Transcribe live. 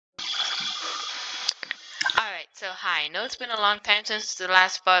So hi, I know it's been a long time since the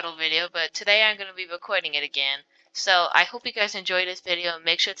last Bartol video, but today I'm going to be recording it again. So I hope you guys enjoyed this video and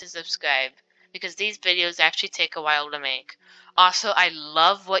make sure to subscribe, because these videos actually take a while to make. Also, I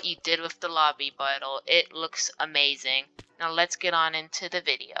love what you did with the lobby, Bartol. It looks amazing. Now let's get on into the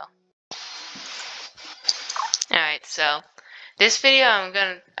video. Alright, so this video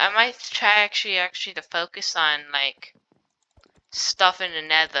I might try actually to focus on like stuff in the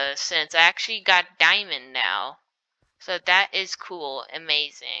nether, since I actually got diamond now. So that is cool,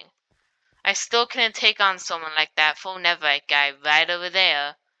 amazing. I still couldn't take on someone like that full netherite guy right over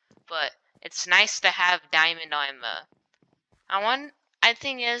there, but it's nice to have diamond armor. I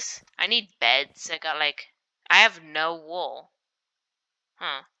think is, I need beds. I have no wool.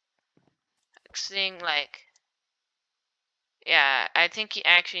 Huh. Seeing like, yeah, I think you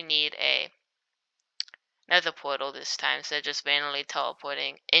actually need a nether portal this time, instead of just randomly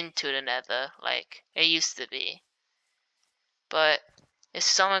teleporting into the nether like it used to be. But if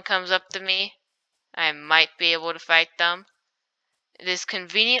someone comes up to me, I might be able to fight them. It is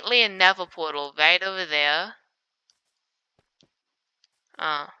conveniently a nether portal right over there.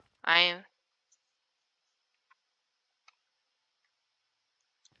 I'm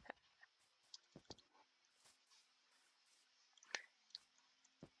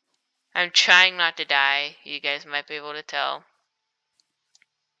trying not to die. You guys might be able to tell.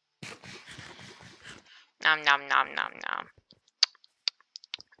 Nom nom nom nom nom.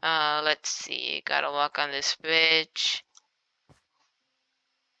 Let's see. Gotta walk on this bridge.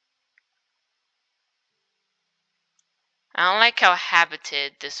 I don't like how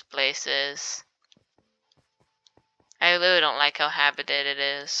habited this place is. I really don't like how habited it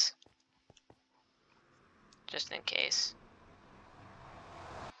is. Just in case.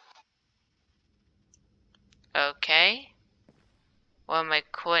 Okay. What are my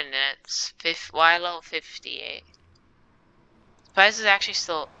coordinates? Y level 58. Price is actually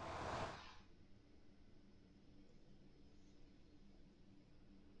still.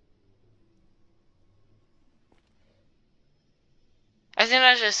 I think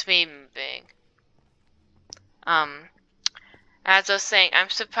that's just me moving. As I was saying, I'm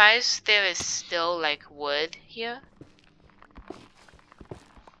surprised there is still like wood here.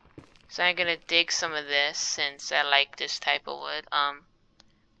 So I'm gonna dig some of this since I like this type of wood.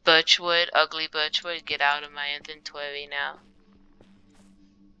 Birchwood, ugly birchwood, get out of my inventory now.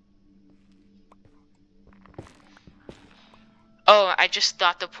 Oh, I just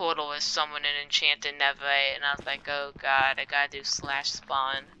thought the portal was someone in enchanted netherite, and I was like, oh god, I gotta do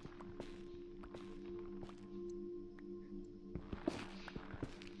 /spawn.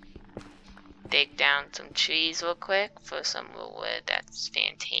 Dig down some trees real quick for some more wood. That's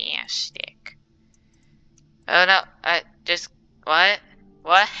fantastic. Oh no, what?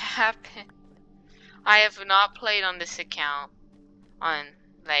 What happened? I have not played on this account, in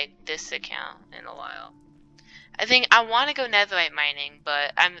a while. I think I want to go netherite mining,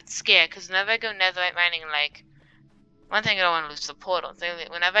 but I'm scared, because whenever I go netherite mining, like, one thing I don't want to lose the portal.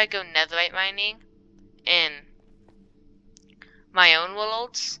 Whenever I go netherite mining in my own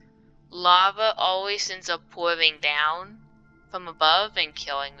worlds, lava always ends up pouring down from above and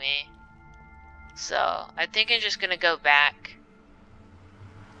killing me. So I think I'm just gonna go back.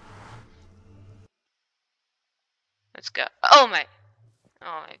 Let's go. Oh my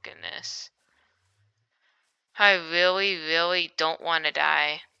goodness. I really, really don't want to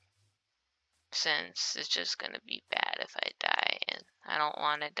die, since it's just gonna be bad if I die, and I don't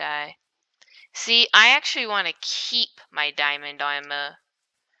want to die. See, I actually want to keep my diamond armor,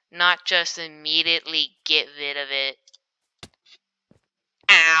 not just immediately get rid of it.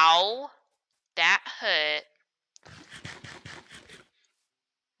 Ow! That hurt.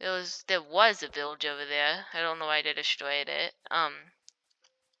 There was a village over there. I don't know why they destroyed it.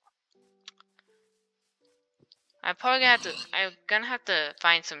 I'm gonna have to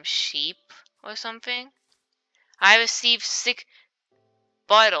find some sheep or something. I received 6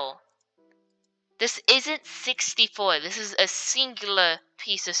 Bartol. This isn't 64. This is a singular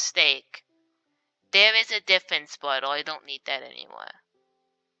piece of steak. There is a difference, Bartol. I don't need that anymore.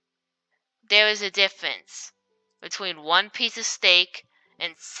 There is a difference between one piece of steak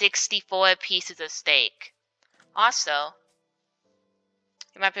and 64 pieces of steak. Also,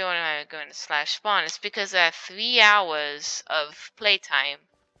 you might be wondering why I'm going to /spawn. It's because I have 3 hours of playtime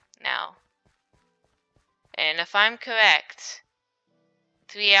now. And if I'm correct,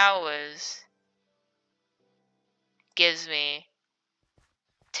 3 hours gives me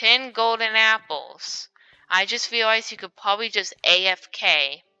 10 golden apples. I just realized you could probably just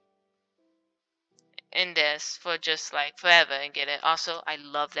AFK in this for just like forever and get it. Also, I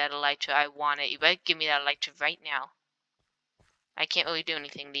love that elytra. I want it. You better give me that elytra right now. I can't really do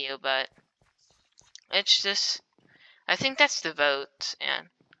anything to you, but it's just, I think that's the vote, and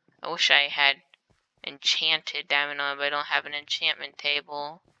I wish I had enchanted diamond on, but I don't have an enchantment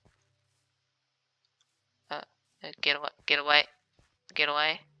table. Get away, get away, get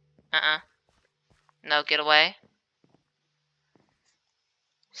away. No, get away.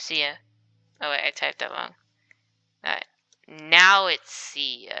 See ya. Oh wait, I typed that wrong. Alright. Now it's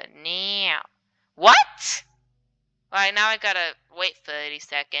see ya. Now. What? Alright, now I gotta wait 30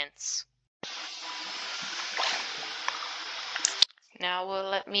 seconds. Now will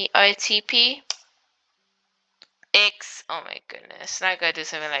let me RTP. Oh my goodness. Now I gotta do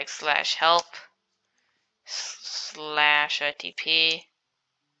something like /help. /RTP.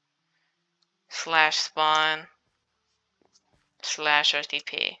 /spawn.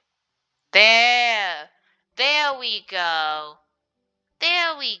 /RTP. There! There we go!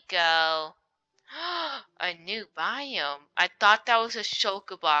 There we go! A new biome. I thought that was a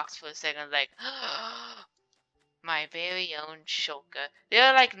shulker box for a second. Like, my very own shulker. There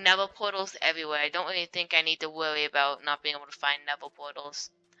are like nether portals everywhere. I don't really think I need to worry about not being able to find nether portals.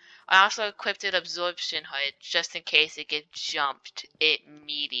 I also equipped an absorption hood just in case it gets jumped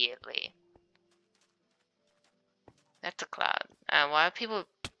immediately. That's a cloud. Why are people...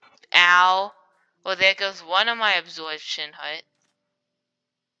 Ow! Well, there goes one of my absorption hut.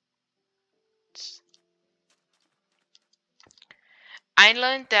 I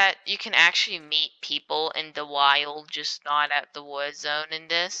learned that you can actually meet people in the wild, just not at the war zone in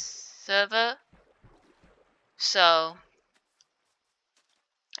this server. So,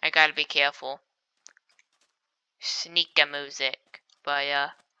 I gotta be careful. Sneaker music. Baya,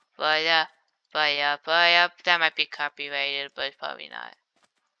 baya, baya, baya. That might be copyrighted, but probably not.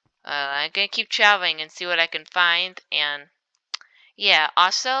 I'm gonna keep traveling and see what I can find, and yeah,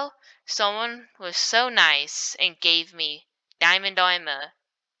 also, someone was so nice and gave me diamond armor.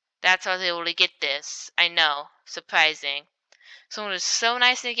 That's how I was able to get this. I know, surprising. Someone was so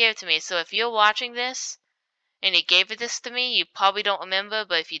nice and gave it to me, so if you're watching this, and you gave this to me, you probably don't remember,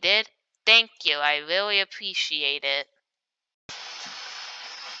 but if you did, thank you, I really appreciate it.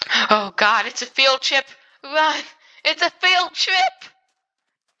 Oh god, it's a field trip! Run! It's a field trip!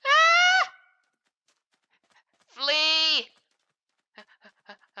 Ah! Flee!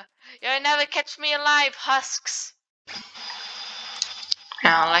 You'll never catch me alive, husks! I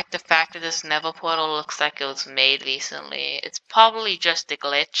don't like the fact that this nether portal looks like it was made recently. It's probably just a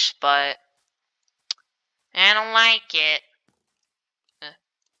glitch, but I don't like it.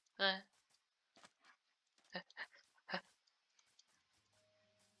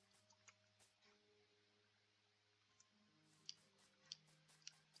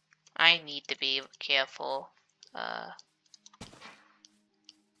 I need to be careful.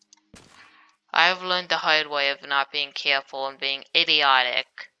 I've learned the hard way of not being careful and being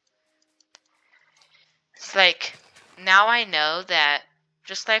idiotic. It's like, now I know that,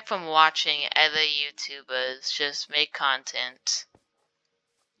 just like from watching other YouTubers just make content,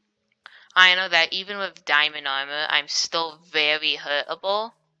 I know that even with diamond armor, I'm still very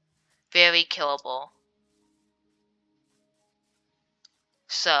hurtable, very killable.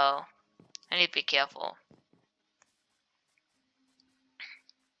 So, I need to be careful.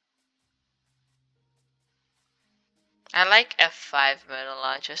 I like F5 mode a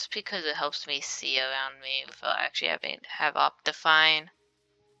lot just because it helps me see around me without actually having to have Optifine.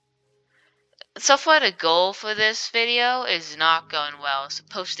 So far the goal for this video is not going well.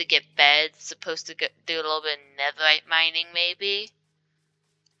 Supposed to get beds, supposed to do a little bit of netherite mining maybe.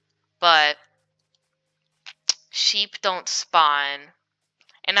 But sheep don't spawn.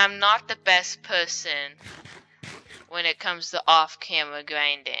 And I'm not the best person when it comes to off-camera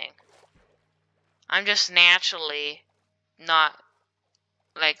grinding. I'm just naturally not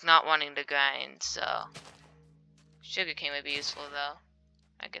wanting to grind, so sugarcane would be useful though.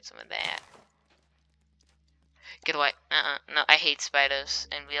 I get some of that. Get away. No, I hate spiders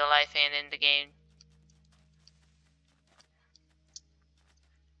in real life and in the game.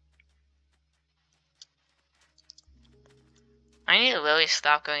 I need to really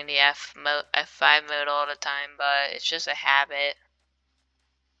stop going to F5 mode all the time, but it's just a habit.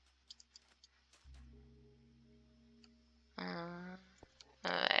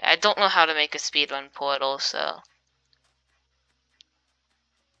 I don't know how to make a speedrun portal, so.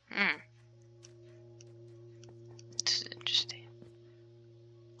 This is interesting.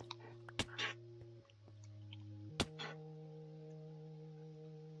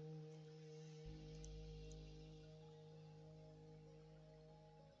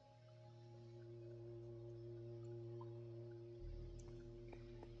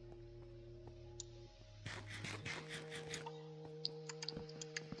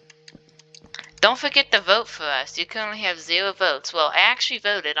 Don't forget to vote for us. You can only have 0 votes. Well, I actually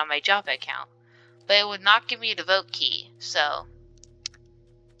voted on my Java account, but it would not give me the vote key, so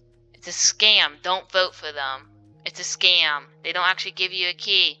it's a scam. Don't vote for them. It's a scam. They don't actually give you a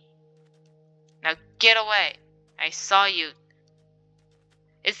key. Now get away. I saw you.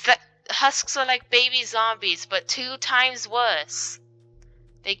 It's that husks are like baby zombies, but 2 times worse.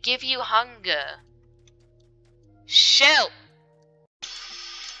 They give you hunger. Shoot!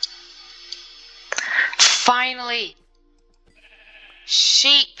 Finally!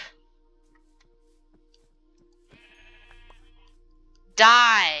 Sheep!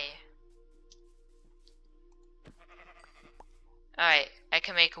 Die! Alright, I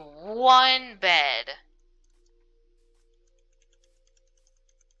can make 1 bed.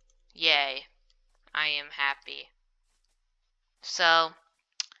 Yay. I am happy. So,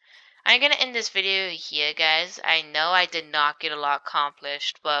 I'm gonna end this video here, guys. I know I did not get a lot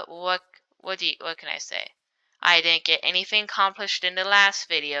accomplished, but what can I say? I didn't get anything accomplished in the last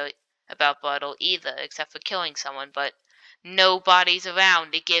video about Bartol either, except for killing someone, but nobody's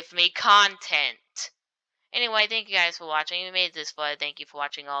around to give me content. Anyway, thank you guys for watching. If you made it this far, thank you for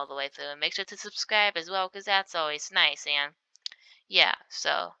watching all the way through. And make sure to subscribe as well, because that's always nice. And yeah,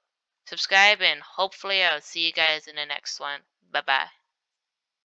 so subscribe, and hopefully I'll see you guys in the next one. Bye-bye.